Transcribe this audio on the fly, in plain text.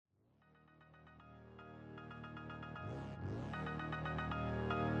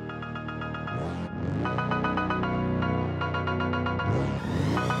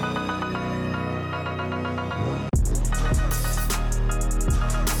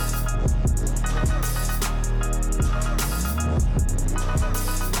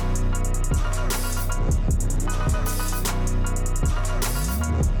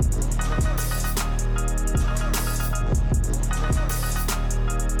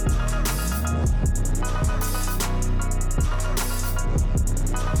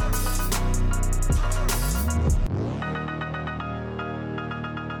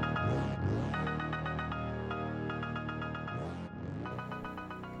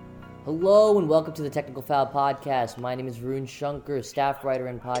Hello and welcome to the Technical Foul Podcast. My name is Varun Shankar, staff writer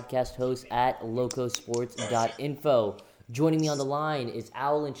and podcast host at locosports.info. Joining me on the line is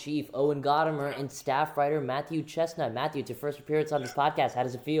Owl-in-Chief Owen Godimer and staff writer Matthew Chestnut. Matthew, it's your first appearance on this podcast. How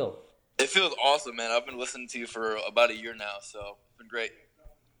does it feel? It feels awesome, man. I've been listening to you for about a year now, so it's been great.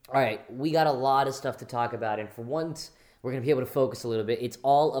 All right, we got a lot of stuff to talk about, and for once, we're going to be able to focus a little bit. It's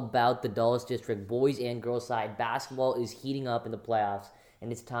all about the Dulles District boys and girls side. Basketball is heating up in the playoffs,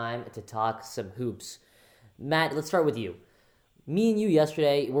 and it's time to talk some hoops. Matt, let's start with you. Me and you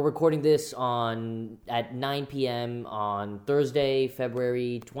yesterday, we're recording this at 9 p.m. on Thursday,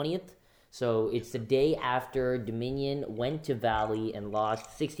 February 20th. So it's the day after Dominion went to Valley and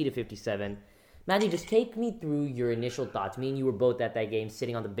lost 60-57. Matthew, just take me through your initial thoughts. Me and you were both at that game,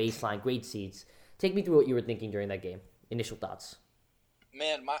 sitting on the baseline, great seats. Take me through what you were thinking during that game. Initial thoughts.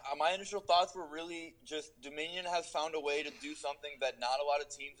 Man, my initial thoughts were really just Dominion has found a way to do something that not a lot of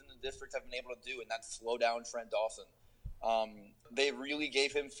teams in the district have been able to do, and that's slow down Trent Dawson. They really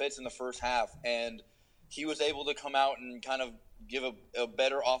gave him fits in the first half, and he was able to come out and kind of give a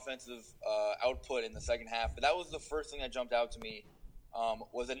better offensive output in the second half. But that was the first thing that jumped out to me.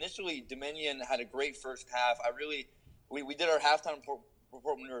 Was initially Dominion had a great first half. We did our halftime report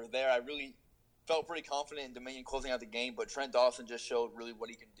when we were there. I really felt pretty confident in Dominion closing out the game, but Trent Dawson just showed really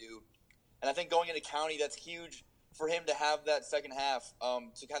what he can do. And I think going into County, that's huge for him to have that second half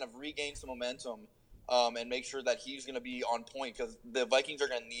to kind of regain some momentum and make sure that he's going to be on point because the Vikings are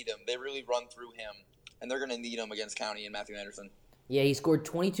going to need him. They really run through him, and they're going to need him against County and Matthew Anderson. Yeah, he scored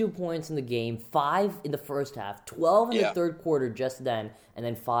 22 points in the game, 5 in the first half, 12 in the third quarter just then, and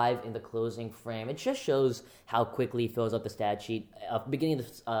then 5 in the closing frame. It just shows how quickly he fills up the stat sheet. Beginning of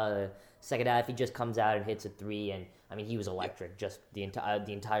the second half, he just comes out and hits a 3, and, I mean, he was electric just the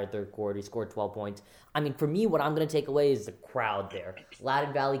entire third quarter. He scored 12 points. I mean, for me, what I'm going to take away is the crowd there.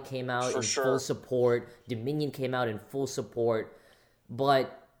 Loudoun Valley came out full support. Dominion came out in full support.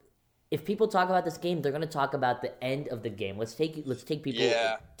 But if people talk about this game, they're going to talk about the end of the game. Let's take people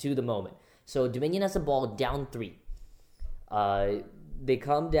to the moment. So Dominion has the ball down 3. They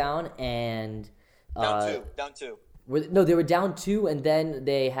come down and down two. They were down 2, and then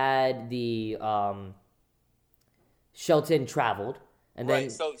they had the Shelton traveled, and then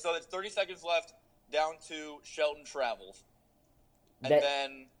So there's 30 seconds left. Down 2, Shelton travels, and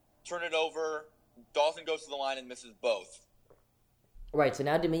then turn it over. Dawson goes to the line and misses both. Right, so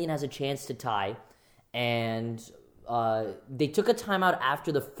now Dominion has a chance to tie, and they took a timeout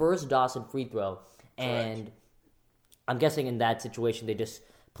after the first Dawson free throw, and Correct. I'm guessing in that situation they just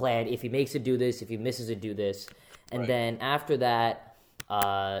planned, if he makes it, do this, if he misses it, do this, and then after that,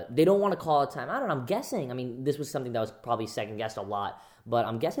 they don't want to call a timeout, and I'm guessing, I mean, this was something that was probably second-guessed a lot, but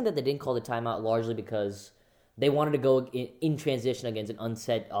I'm guessing that they didn't call the timeout largely because they wanted to go in transition against an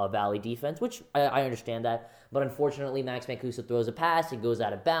unset Valley defense, which I understand that. But unfortunately, Max Mancuso throws a pass. It goes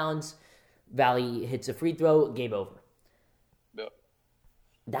out of bounds. Valley hits a free throw. Game over. Yep.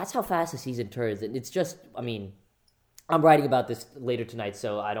 That's how fast the season turns. It's just, I mean, I'm writing about this later tonight,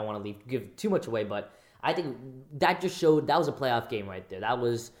 so I don't want to give too much away. But I think that just showed that was a playoff game right there. That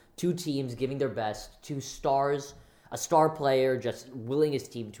was two teams giving their best, two stars, a star player just willing his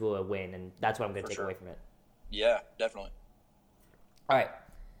team to a win. And that's what I'm going to take away from it. Yeah, definitely. All right.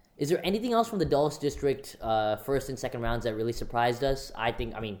 Is there anything else from the Dulles District first and second rounds that really surprised us?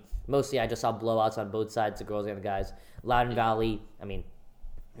 Mostly I just saw blowouts on both sides, the girls and the guys. Loudoun Valley,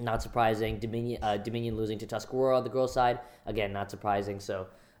 not surprising. Dominion losing to Tuscarora on the girls' side, again, not surprising. So,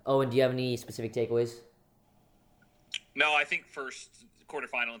 Owen, do you have any specific takeaways? No, I think first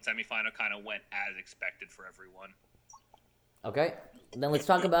quarterfinal and semifinal kind of went as expected for everyone. Okay. Then let's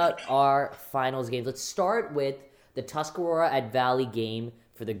talk about our finals games. Let's start with the Tuscarora at Valley game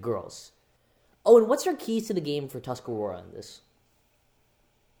for the girls. Owen, what's your keys to the game for Tuscarora in this?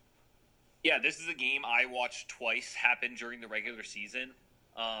 Yeah, this is a game I watched twice happen during the regular season.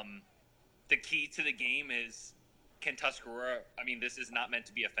 The key to the game is, can Tuscarora, this is not meant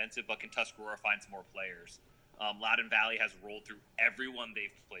to be offensive, but can Tuscarora find some more players? Loudoun Valley has rolled through everyone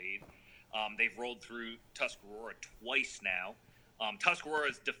they've played. They've rolled through Tuscarora twice now. Tuscarora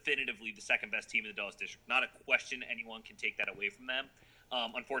is definitively the second best team in the Dulles District. Not a question anyone can take that away from them.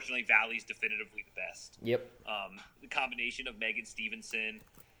 Unfortunately, Valley's definitively the best. Yep. The combination of Megan Stevenson,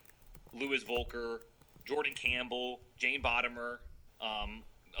 Lewis Volker, Jordan Campbell, Jane Bottomer,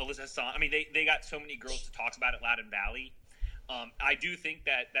 Alyssa Hassan. They got so many girls to talk about at Loudoun Valley. I do think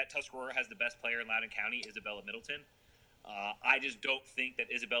that Tuscarora has the best player in Loudoun County, Isabella Middleton. I just don't think that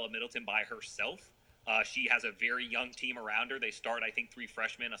Isabella Middleton by herself. She has a very young team around her. They start, I think, 3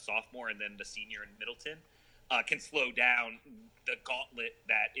 freshmen, a sophomore, and then the senior in Middleton. can slow down the gauntlet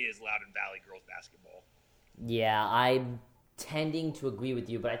that is Loudoun Valley girls basketball. Yeah, I'm tending to agree with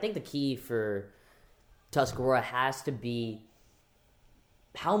you, but I think the key for Tuscarora has to be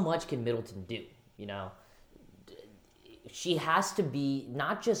how much can Middleton do, you know? She has to be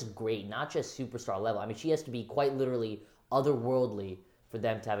not just great, not just superstar level. I mean, she has to be quite literally otherworldly for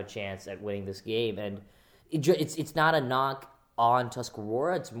them to have a chance at winning this game. And it's not a knock on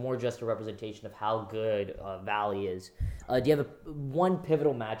Tuscarora. It's more just a representation of how good Valley is. Do you have one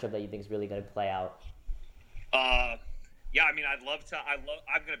pivotal matchup that you think is really going to play out? Yeah, I mean, I'm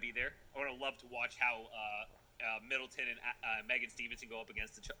going to be there. I would love to watch how Middleton and Megan Stevenson go up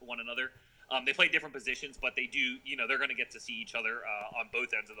against one another. They play different positions, but they do, they're going to get to see each other on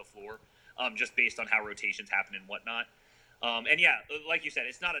both ends of the floor, just based on how rotations happen and whatnot. And yeah, like you said,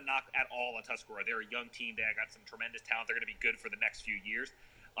 it's not a knock at all on Tuscarora. They're a young team. They got some tremendous talent. They're going to be good for the next few years.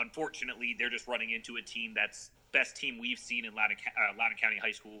 Unfortunately, they're just running into a team that's best team we've seen in Loudoun County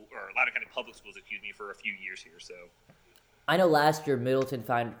High School, or Loudoun County Public Schools, for a few years here. So, I know last year Middleton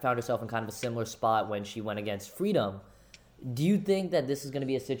found herself in kind of a similar spot when she went against Freedom. Do you think that this is going to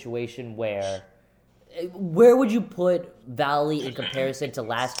be a situation where would you put Valley in comparison to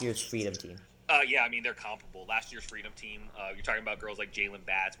last year's Freedom team? Yeah, I mean, they're comparable. Last year's Freedom team, you're talking about girls like Jalen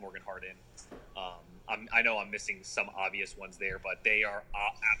Batts, Morgan Hardin. I know I'm missing some obvious ones there, but they are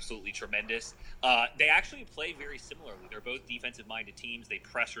absolutely tremendous. They actually play very similarly. They're both defensive-minded teams. They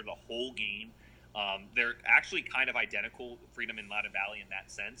pressure the whole game. They're actually kind of identical, Freedom and Loudoun Valley, in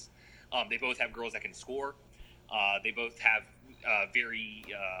that sense. They both have girls that can score. They both have very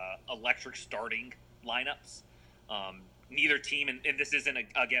electric starting lineups. Neither team, and this isn't,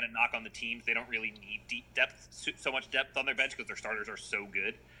 again, a knock on the teams. They don't really need so much depth on their bench because their starters are so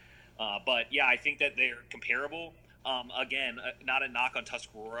good. But, yeah, I think that they're comparable. Again, not a knock on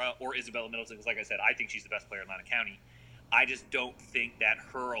Tuscarora or Isabella Middleton because, like I said, I think she's the best player in Loudoun County. I just don't think that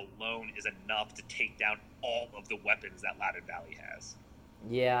her alone is enough to take down all of the weapons that Loudoun Valley has.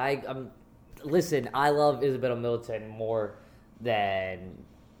 Yeah, listen, I love Isabella Middleton more than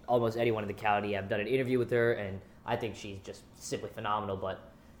almost anyone in the county. I've done an interview with her, and I think she's just simply phenomenal. But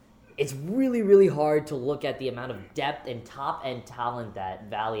it's really, really hard to look at the amount of depth and top-end talent that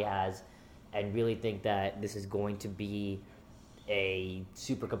Valley has and really think that this is going to be a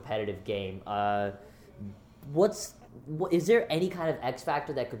super competitive game. Is there any kind of X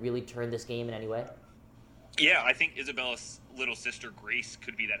factor that could really turn this game in any way? Yeah, I think Isabella's little sister Grace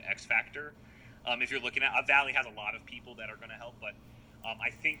could be that X factor. If you're looking at Valley has a lot of people that are going to help, but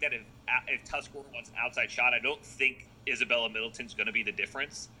I think that if Tuscarora wants an outside shot, I don't think Isabella Middleton's going to be the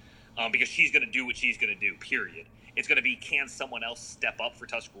difference because she's going to do what she's going to do. Period. It's going to be, can someone else step up for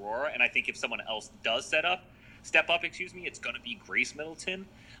Tuscarora? And I think if someone else does step up, it's going to be Grace Middleton,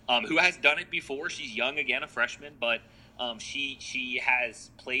 who has done it before. She's young again, a freshman, but she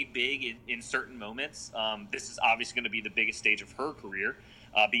has played big in certain moments. This is obviously going to be the biggest stage of her career,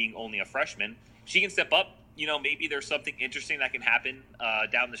 being only a freshman. She can step up. Maybe there's something interesting that can happen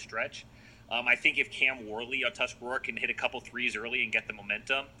down the stretch. I think if Cam Worley on Tuscarora can hit a couple threes early and get the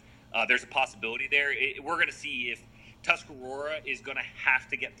momentum, there's a possibility there. We're going to see if Tuscarora is going to have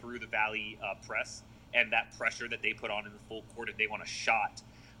to get through the Valley press and that pressure that they put on in the full court if they want a shot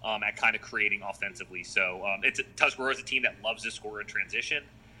at kind of creating offensively. So Tuscarora is a team that loves to score in transition.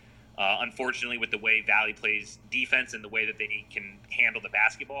 Unfortunately, with the way Valley plays defense and the way that they can handle the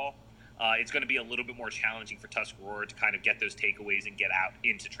basketball, it's going to be a little bit more challenging for Tuscarora to kind of get those takeaways and get out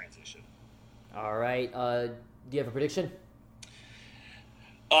into transition. All right. Do you have a prediction?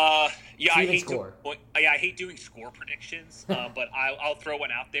 Yeah, I hate doing score predictions, but I'll throw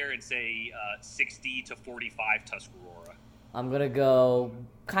one out there and say 60-45 Tuscarora. I'm going to go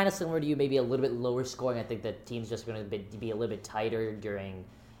kind of similar to you, maybe a little bit lower scoring. I think the team's just going to be a little bit tighter during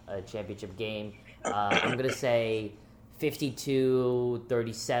a championship game. I'm going to say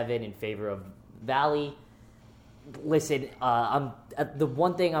 52-37 in favor of Valley. Listen, the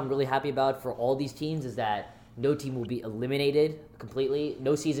one thing I'm really happy about for all these teams is that no team will be eliminated completely.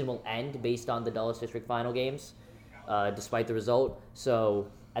 No season will end based on the Dulles District final games, despite the result. So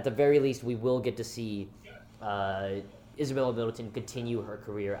at the very least, we will get to see Isabella Middleton continue her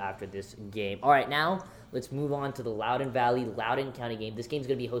career after this game. All right, now let's move on to the Loudoun Valley, Loudoun County game. This game's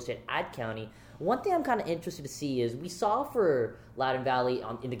going to be hosted at County. One thing I'm kind of interested to see is we saw for Loudoun Valley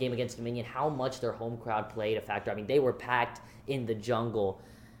in the game against Dominion how much their home crowd played a factor. I mean, they were packed in the jungle.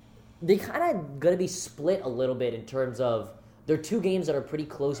 They kind of going to be split a little bit in terms of there are two games that are pretty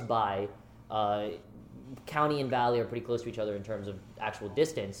close by. County and Valley are pretty close to each other in terms of actual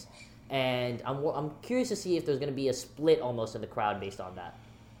distance. And I'm curious to see if there's going to be a split almost in the crowd based on that.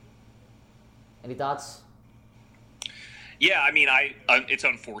 Any thoughts? Yeah, I mean, it's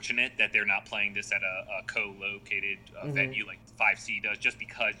unfortunate that they're not playing this at a co-located venue like 5C does, just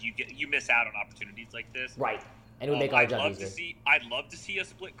because you miss out on opportunities like this. Right, and it would make our job easier. I'd love to see a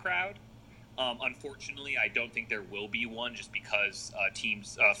split crowd. Unfortunately, I don't think there will be one, just because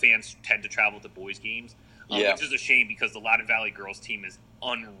fans tend to travel to boys' games, which is a shame because the Loudoun Valley girls team is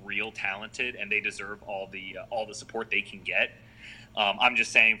unreal talented and they deserve all the support they can get. I'm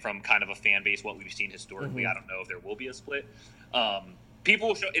just saying, from kind of a fan base, what we've seen historically, I don't know if there will be a split. People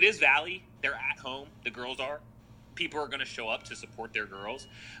will show. It is Valley. They're at home. The girls are. People are going to show up to support their girls.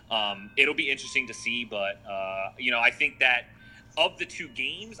 It'll be interesting to see, but I think that of the two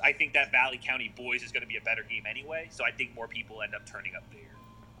games, I think that Valley County boys is going to be a better game anyway. So I think more people end up turning up there.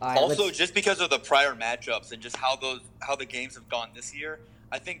 Right, also, just because of the prior matchups and just how the games have gone this year,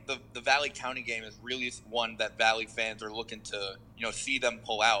 I think the Valley County game is really one that Valley fans are looking to see them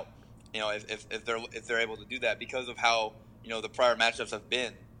pull out. If they're able to do that because of how the prior matchups have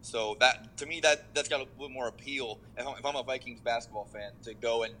been. So that, to me, that's got a little more appeal. If I'm a Vikings basketball fan, to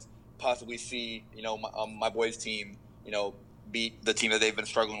go and possibly see my boys' team beat the team that they've been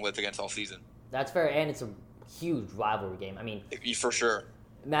struggling with against all season. That's fair, and it's a huge rivalry game. I mean, for sure.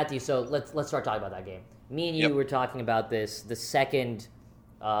 Matthew, so let's start talking about that game. Me and you were talking about this the second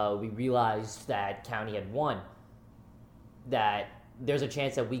we realized that County had won, that there's a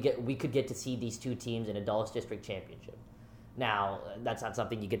chance that we could get to see these two teams in a Dulles District Championship. Now, that's not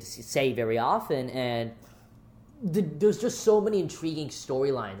something you get to say very often, and there's just so many intriguing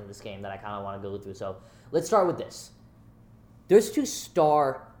storylines in this game that I kind of want to go through. So let's start with this. There's two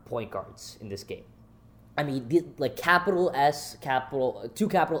star point guards in this game. I mean, capital S, two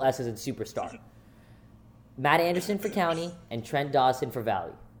capital S's and superstar. Matt Anderson for County and Trent Dawson for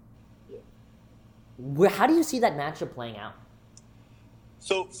Valley. How do you see that matchup playing out?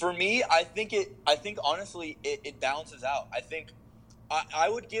 So for me, I think honestly it balances out. I think I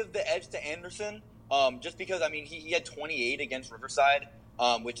would give the edge to Anderson, just because he had 28 against Riverside,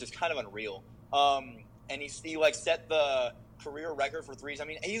 which is kind of unreal. And he set the career record for threes. I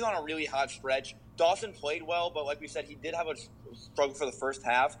mean, he's on a really hot stretch. Dawson played well, but like we said, he did have a struggle for the first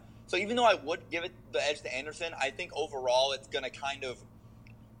half. So even though I would give it the edge to Anderson, I think overall it's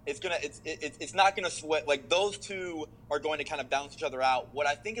not gonna sweat. Like, those two are going to kind of balance each other out. What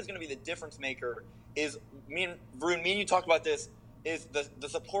I think is going to be the difference maker is Varun, me and you talked about this, is the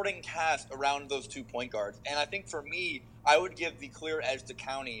supporting cast around those 2 point guards. And I think for me, I would give the clear edge to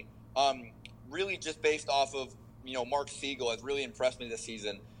County, really just based off of Mark Siegel has really impressed me this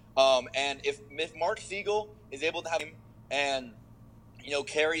season. And if Mark Siegel is able to have him and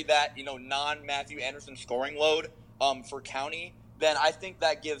carry that non-Matthew Anderson scoring load for County, then I think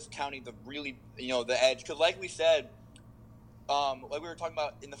that gives County the really the edge. Because like we said, like we were talking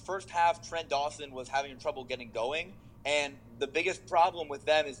about in the first half, Trent Dawson was having trouble getting going, and the biggest problem with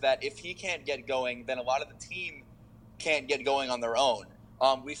them is that if he can't get going, then a lot of the team can't get going on their own.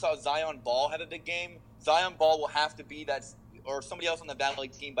 We saw Zion Ball have a big game. Zion Ball will have to be that, or somebody else on the Valley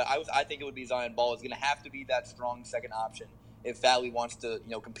team, but I think it would be Zion Ball is going to have to be that strong second option if Valley wants to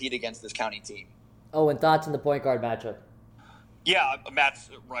compete against this County team. Oh, and thoughts on the point guard matchup? Yeah, Matt's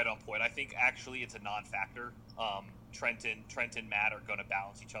right on point. I think actually it's a non-factor. Trent and Matt are going to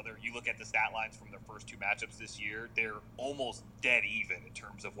balance each other. You look at the stat lines from their first 2 matchups this year, they're almost dead even in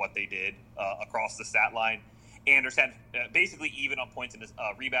terms of what they did across the stat line. Anderson had basically even on points and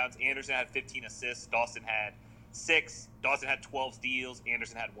rebounds. Anderson had 15 assists. Dawson had 6. Dawson had 12 steals.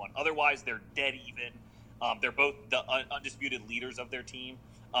 Anderson had 1. Otherwise, they're dead even. They're both the undisputed leaders of their team.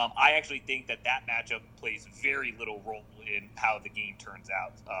 I actually think that matchup plays very little role in how the game turns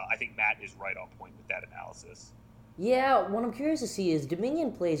out. I think Matt is right on point with that analysis. Yeah, what I'm curious to see is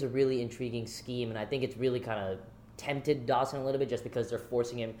Dominion plays a really intriguing scheme, and I think it's really kind of tempted Dawson a little bit just because they're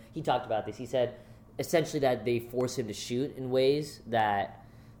forcing him. He talked about this. He said essentially that they force him to shoot in ways that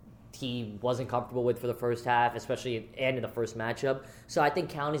he wasn't comfortable with for the first half, especially and in the first matchup. So I think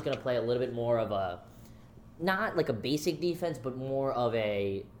County's going to play a little bit more of a, not like a basic defense, but more of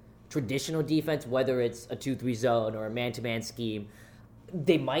a traditional defense, whether it's a 2-3 zone or a man-to-man scheme.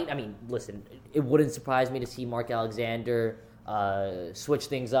 They might, listen, it wouldn't surprise me to see Mark Alexander switch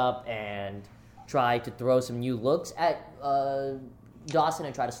things up and try to throw some new looks at Dawson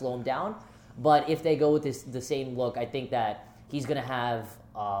and try to slow him down. But if they go with the same look, I think that he's going to have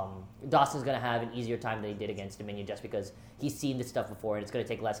Dawson's going to have an easier time than he did against Dominion just because he's seen this stuff before and it's going to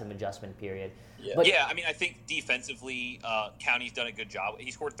take less of an adjustment period. Yeah, I think defensively, County's done a good job.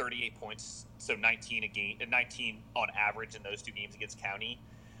 He scored 38 points, so 19 a game, 19 on average in those 2 games against County.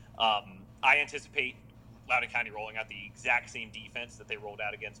 I anticipate, Loudoun County rolling out the exact same defense that they rolled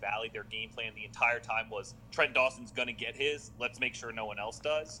out against Valley. Their game plan the entire time was Trent Dawson's going to get his. Let's make sure no one else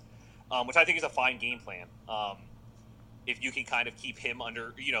does, which I think is a fine game plan. If you can kind of keep him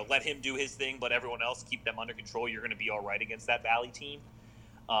under, let him do his thing, but everyone else keep them under control, you're going to be all right against that Valley team.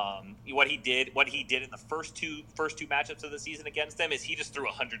 What he did in the first two matchups of the season against them is he just threw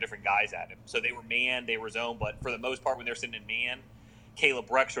 100 different guys at him. So they were man, they were zone, but for the most part, when they're sitting in man, Caleb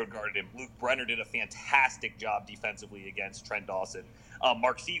Rexroad guarded him. Luke Brenner did a fantastic job defensively against Trent Dawson.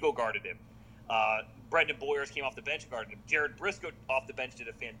 Mark Siegel guarded him. Brendan Boyers came off the bench and guarded him. Jared Briscoe off the bench did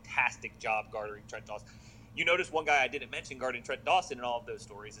a fantastic job guarding Trent Dawson. You notice one guy I didn't mention guarding Trent Dawson in all of those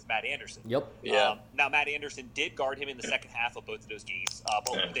stories is Matt Anderson. Yep. Yeah. Now, Matt Anderson did guard him in the second half of both of those games.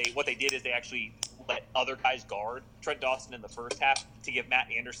 But what they did is they actually let other guys guard Trent Dawson in the first half to give Matt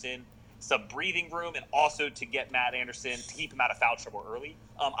Anderson some breathing room and also to get Matt Anderson to keep him out of foul trouble early.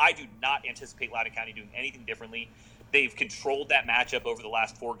 I do not anticipate Loudoun County doing anything differently. They've controlled that matchup over the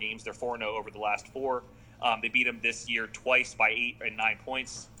last 4 games. They're 4-0 over the last 4. They beat them this year twice by 8 and 9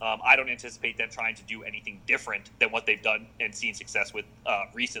 points. I don't anticipate them trying to do anything different than what they've done and seen success with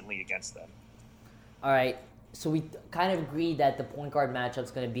recently against them. All right, so we kind of agreed that the point guard matchup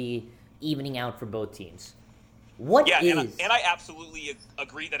is going to be evening out for both teams. And I absolutely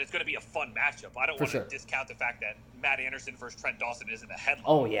agree that it's going to be a fun matchup. I don't want to discount the fact that Matt Anderson versus Trent Dawson isn't a headline.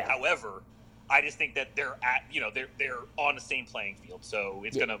 Oh yeah. However, I just think that they're on the same playing field, so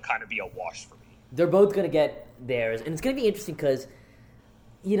it's going to kind of be a wash for me. They're both going to get theirs, and it's going to be interesting because,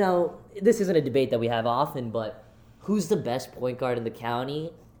 this isn't a debate that we have often, but who's the best point guard in the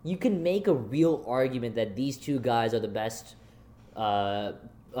county? You can make a real argument that these two guys are the best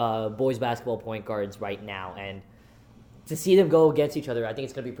boys basketball point guards right now, and to see them go against each other, I think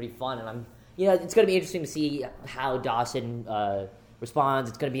it's going to be pretty fun, and it's going to be interesting to see how Dawson responds.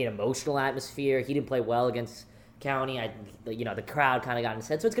 It's going to be an emotional atmosphere. He didn't play well against County. The crowd kind of got in his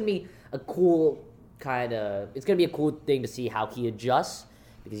head, so it's going to be a cool thing to see how he adjusts,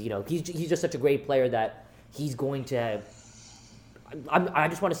 because he's just such a great player that he's going to. I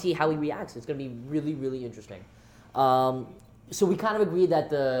just want to see how he reacts. It's going to be really, really interesting. So we kind of agreed that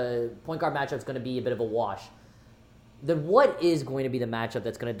the point guard matchup is going to be a bit of a wash. Then what is going to be the matchup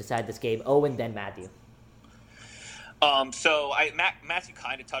that's going to decide this game? And then Matthew. Matthew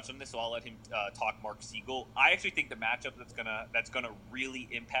kind of touched on this, so I'll let him talk Mark Siegel. I actually think the matchup that's gonna really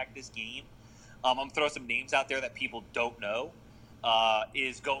impact this game. I'm gonna throw some names out there that people don't know.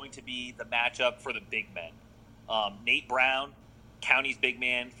 Is going to be the matchup for the big men. Nate Brown, County's big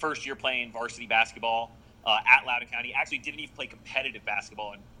man, first year playing varsity basketball at Loudoun County. Actually, didn't even play competitive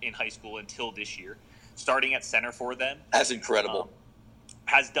basketball in high school until this year. Starting at center for them. That's incredible.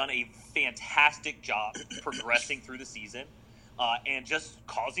 Has done a fantastic job progressing through the season and just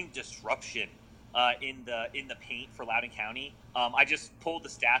causing disruption in the paint for Loudoun County. I just pulled the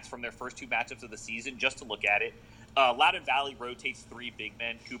stats from their first 2 matchups of the season just to look at it. Loudoun Valley rotates 3 big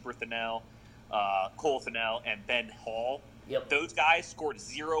men: Cooper Thinnell, Cole Thinnell, and Ben Hall. Yep. Those guys scored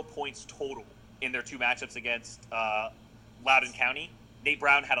 0 points total in their 2 matchups against Loudoun County. Nate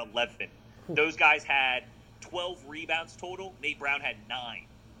Brown had 11. Those guys had 12 rebounds total. Nate Brown had 9.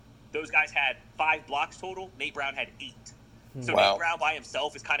 Those guys had 5 blocks total. Nate Brown had 8. So Nate Brown by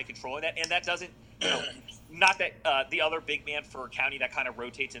himself is kind of controlling that, and that doesn't, not that the other big man for County that kind of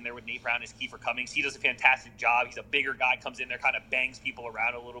rotates in there with Nate Brown is Kiefer Cummings. He does a fantastic job. He's a bigger guy, comes in there, kind of bangs people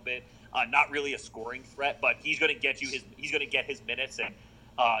around a little bit. Not really a scoring threat, but he's going to get his minutes, and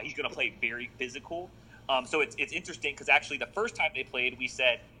he's going to play very physical. So it's interesting because actually the first time they played, we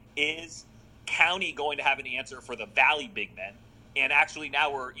said, is County going to have an answer for the Valley big men? And actually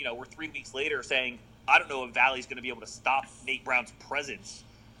now we're 3 weeks later saying, I don't know if Valley's going to be able to stop Nate Brown's presence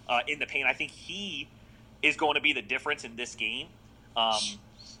in the paint. I think he is going to be the difference in this game.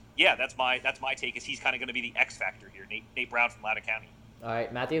 That's my take. Is he's kind of going to be the X factor here, Nate Brown from Loudoun County. All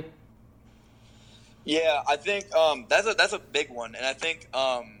right, Matthew. Yeah, I think that's a big one, and I think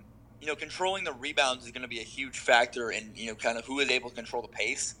controlling the rebounds is going to be a huge factor in kind of who is able to control the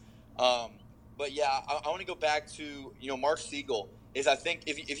pace. But yeah, I want to go back to Mark Siegel. Is I think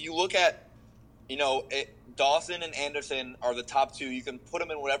if you look at Dawson and Anderson are the top 2. You can put them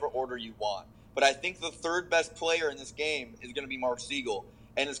in whatever order you want. But I think the third best player in this game is going to be Mark Siegel,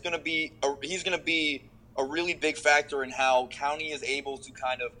 and he's going to be a really big factor in how County is able to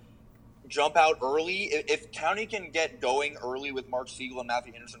kind of jump out early. If County can get going early with Mark Siegel and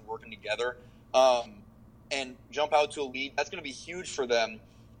Matthew Anderson working together, and jump out to a lead, that's going to be huge for them.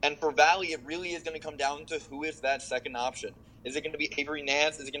 And for Valley, it really is going to come down to who is that second option. Is it going to be Avery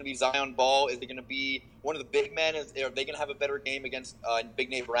Nance? Is it going to be Zion Ball? Is it going to be one of the big men? Are they going to have a better game against Big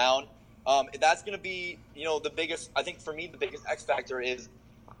Nate Brown? That's going to be, the biggest. I think for me, the biggest X factor is,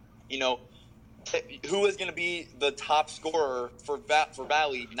 who is going to be the top scorer for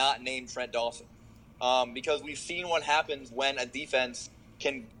Valley, not named Trent Dawson, because we've seen what happens when a defense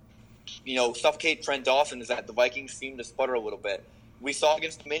can, suffocate Trent Dawson. Is that the Vikings seem to sputter a little bit. We saw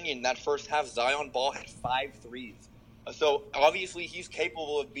against Dominion that first half, Zion Ball had 5 threes. So obviously he's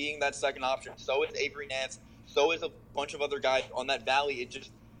capable of being that second option. So is Avery Nance. So is a bunch of other guys on that Valley. It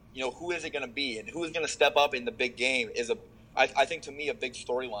just, who is it going to be and who is going to step up in the big game is I think to me a big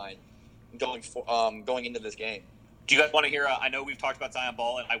storyline going into this game. Do you guys want to hear? I know we've talked about Zion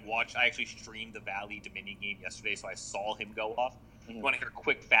Ball, and I actually streamed the Valley Dominion game yesterday, so I saw him go off. Mm-hmm. You want to hear a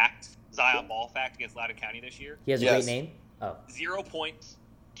quick fact? Zion Ball fact against Loudoun County this year. He has a great name. 0 points,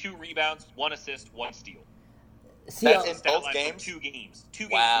 2 rebounds, 1 assist, 1 steal. See, that's in both games? 2 games. 2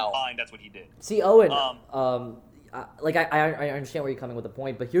 games wow. combined, that's what he did. See, Owen, I understand where you're coming with the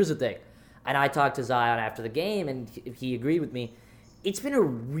point, but here's the thing. And I talked to Zion after the game, and he agreed with me. It's been a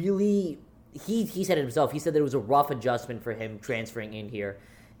really... He said it himself. He said that it was a rough adjustment for him transferring in here.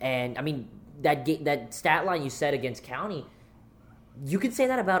 And, I mean, that stat line you said against County, you could say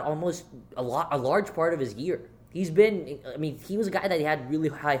that about almost a large part of his year. He was a guy that he had really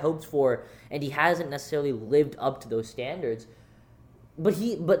high hopes for, and he hasn't necessarily lived up to those standards.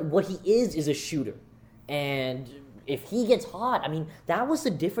 But what he is a shooter. And if he gets hot, that was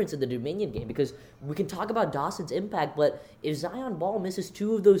the difference in the Dominion game, because we can talk about Dawson's impact, but if Zion Ball misses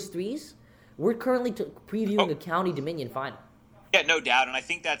 2 of those threes, we're currently previewing the County Dominion final. Yeah, no doubt, and I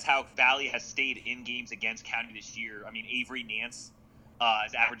think that's how Valley has stayed in games against County this year. Avery Nance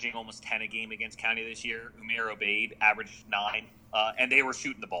is averaging almost 10 a game against County this year. Umair Obeid averaged 9, and they were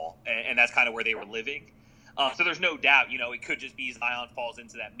shooting the ball, and that's kind of where they were living. So there's no doubt, it could just be Zion falls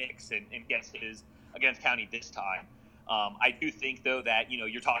into that mix and gets his against County this time. I do think, though, that,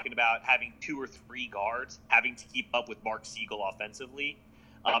 you're talking about having 2 or 3 guards, having to keep up with Mark Siegel offensively.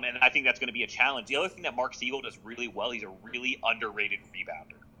 And I think that's going to be a challenge. The other thing that Mark Siegel does really well, he's a really underrated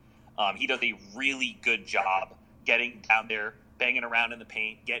rebounder. He does a really good job getting down there, banging around in the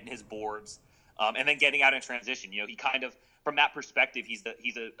paint, getting his boards, and then getting out in transition. He kind of, from that perspective, he's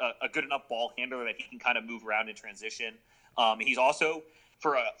a good enough ball handler that he can kind of move around in transition. He's also,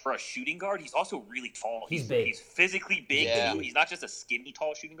 for a shooting guard, he's also really tall. He's big. He's physically big. Yeah. He's not just a skinny,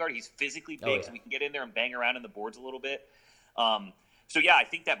 tall shooting guard. He's physically big, so he can get in there and bang around in the boards a little bit. So yeah, I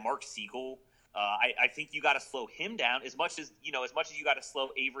think that Mark Siegel, I think you got to slow him down as much as you got to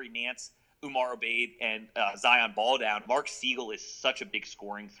slow Avery Nance, Umair Obeid, and Zion Ball down. Mark Siegel is such a big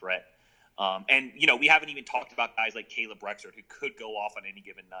scoring threat, and we haven't even talked about guys like Caleb Rexford, who could go off on any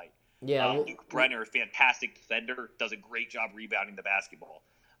given night. Yeah, Luke Brenner, fantastic defender, does a great job rebounding the basketball.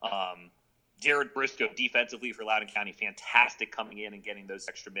 Jared Briscoe, defensively for Loudoun County, fantastic coming in and getting those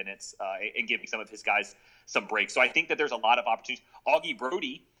extra minutes and giving some of his guys some breaks. So I think that there's a lot of opportunities. Augie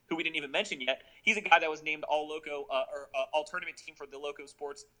Brody, who we didn't even mention yet, he's a guy that was named all-tournament team for the Loco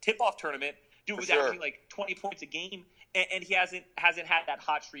Sports tip-off tournament. Dude was averaging like 20 points a game, and he hasn't had that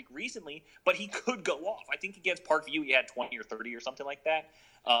hot streak recently, but he could go off. I think against Parkview he had 20 or 30 or something like that.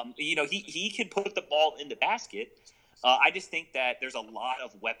 He can put the ball in the basket. I just think that there's a lot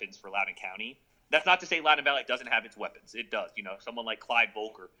of weapons for Loudoun County. That's not to say Loudoun Valley doesn't have its weapons. It does. Someone like Clyde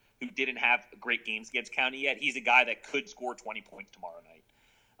Volker, who didn't have great games against County yet, he's a guy that could score 20 points tomorrow night.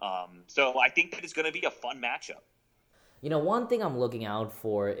 So I think that it's going to be a fun matchup. One thing I'm looking out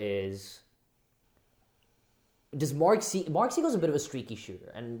for is, does Mark Siegel's a bit of a streaky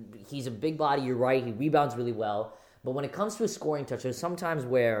shooter, and he's a big body. You're right. He rebounds really well, but when it comes to his scoring touch, there's sometimes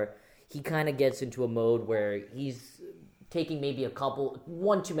where he kind of gets into a mode where he's taking maybe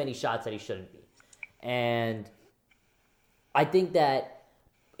one too many shots that he shouldn't be. And I think that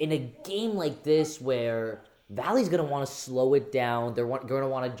in a game like this where Valley's going to want to slow it down, they're going to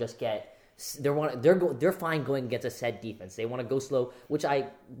want to just they're fine going against a set defense. They want to go slow, which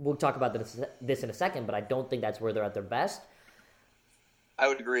we'll talk about this in a second, but I don't think that's where they're at their best. I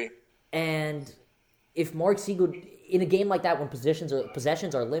would agree. And if Mark Siegel, in a game like that when possessions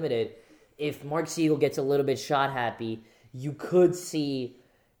are limited, if Mark Siegel gets a little bit shot happy, you could see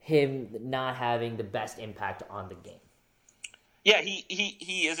him not having the best impact on the game. Yeah,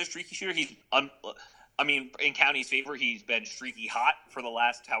 he is a streaky shooter. In County's favor, he's been streaky hot for the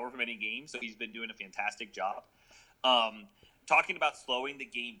last however many games, so he's been doing a fantastic job. Talking about slowing the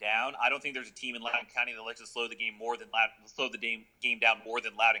game down, I don't think there's a team in Loudoun County that likes to slow the game down more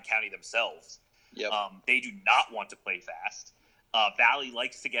than Loudoun County themselves. Yep. They do not want to play fast. Valley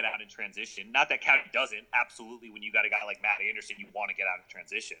likes to get out in transition. Not that County doesn't. Absolutely, when you got a guy like Matt Anderson, you want to get out in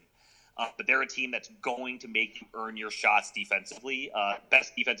transition. But they're a team that's going to make you earn your shots defensively.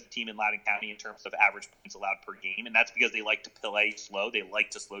 Best defensive team in Loudoun County in terms of average points allowed per game, and that's because they like to play slow. They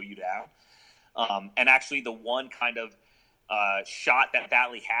like to slow you down. And actually, the one kind of shot that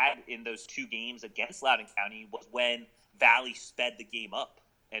Valley had in those 2 games against Loudoun County was when Valley sped the game up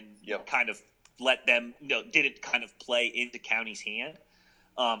and kind of let them, didn't kind of play into County's hand.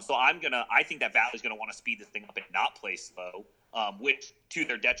 So I think that Valley's going to want to speed this thing up and not play slow. Which, to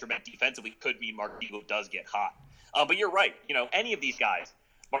their detriment defensively, could mean Mark Siegel does get hot. But you're right. Any of these guys,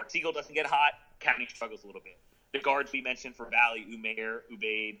 Mark Siegel doesn't get hot, County struggles a little bit. The guards we mentioned for Valley, Umair,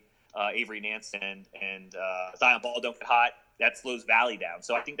 Ubaid, Avery Nance, and Zion Ball don't get hot. That slows Valley down.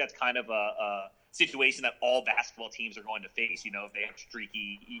 So I think that's kind of a situation that all basketball teams are going to face. If they have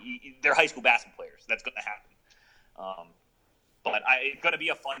streaky, they're high school basketball players. That's going to happen. But it's going to be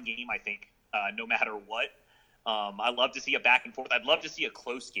a fun game, I think, no matter what. I love to see a back and forth. I'd love to see a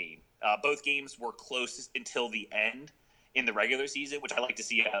close game. Both games were close until the end in the regular season, which I like to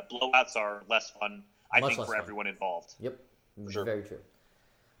see. Blowouts are less fun, I think, for everyone involved. Yep, sure. Very true.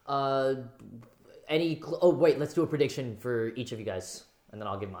 Let's do a prediction for each of you guys, and then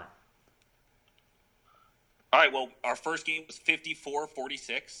I'll give mine. All right, well, our first game was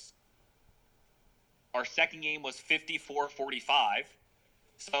 54-46. Our second game was 54-45.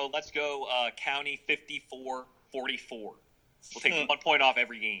 So let's go County 54-44. We'll take 1 point off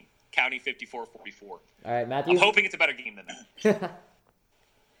every game. County 54-44. All right, Matthew? I'm hoping it's a better game than that.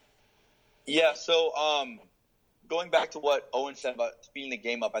 Yeah, so going back to what Owen said about speeding the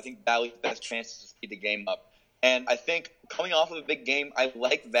game up, I think Valley's best chance is to speed the game up. And I think coming off of a big game, I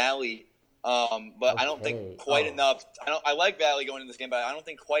like Valley, but I don't think quite enough. I like Valley going into this game, but I don't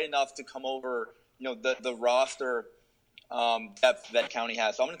think quite enough to come over the roster depth that County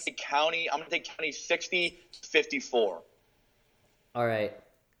has. So I'm going to take County 60-54. All right.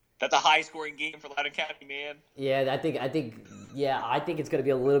 That's a high-scoring game for Loudoun County, man. Yeah, I think it's going to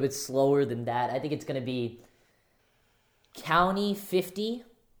be a little bit slower than that. I think it's going to be County 50,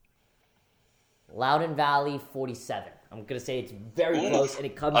 Loudoun Valley 47. I'm going to say it's very close, and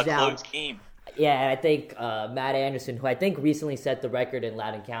it comes down. Close game. Yeah, and I think Matt Anderson, who I think recently set the record in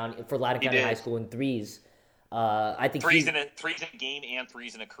Loudoun County High School in threes. I think threes in a game and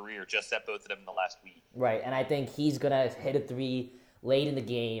threes in a career. Just set both of them in the last week. Right, and I think he's gonna hit a 3 late in the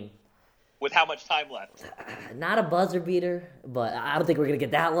game. With how much time left? Not a buzzer beater, but I don't think we're gonna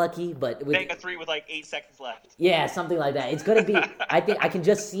get that lucky. But make a 3 with like 8 seconds left. Yeah, something like that. It's gonna be. I think I can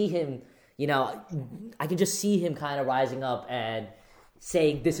just see him. I can just see him kind of rising up and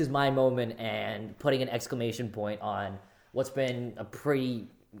saying, "This is my moment," and putting an exclamation point on what's been a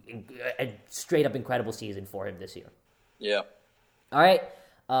straight up incredible season for him this year. Yeah. All right.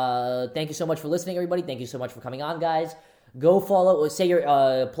 Thank you so much for listening, everybody. Thank you so much for coming on, guys. Go follow.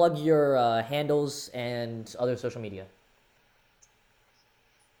 Plug your handles and other social media.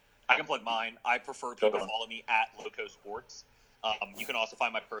 I can plug mine. I prefer people to follow me at Loco Sports. You can also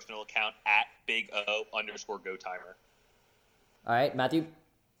find my personal account at BigO_GoTimer. All right, Matthew.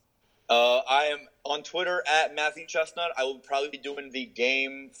 I am on Twitter at Matthew Chestnut. I will probably be doing the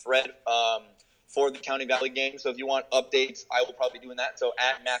game thread for the County Valley game. So if you want updates, I will probably be doing that. So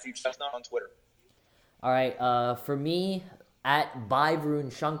at Matthew Chestnut on Twitter. All right. For me, at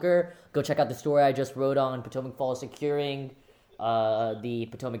Varun Shankar. Go check out the story I just wrote on Potomac Falls securing the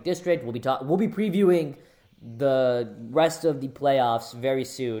Potomac District. We'll be previewing the rest of the playoffs very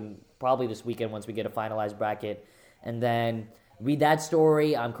soon, probably this weekend once we get a finalized bracket, and then read that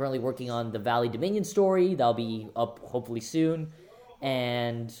story. I'm currently working on the Valley Dominion story. That'll be up hopefully soon.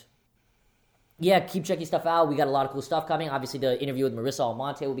 And yeah, keep checking stuff out. We got a lot of cool stuff coming. Obviously, the interview with Marissa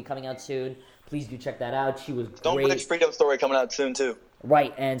Almonte will be coming out soon. Please do check that out. She was great. Don't forget Freedom story coming out soon, too.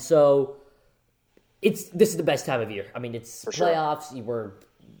 Right, and so this is the best time of year. I mean, it's for playoffs. Sure.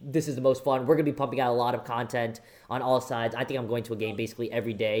 This is the most fun. We're going to be pumping out a lot of content on all sides. I think I'm going to a game basically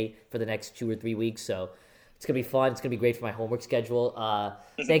every day for the next 2 or 3 weeks, so it's going to be fun. It's going to be great for my homework schedule.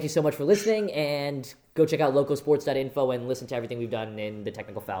 Thank you so much for listening, and go check out locosports.info and listen to everything we've done in the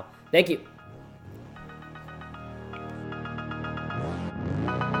Technical Foul. Thank you.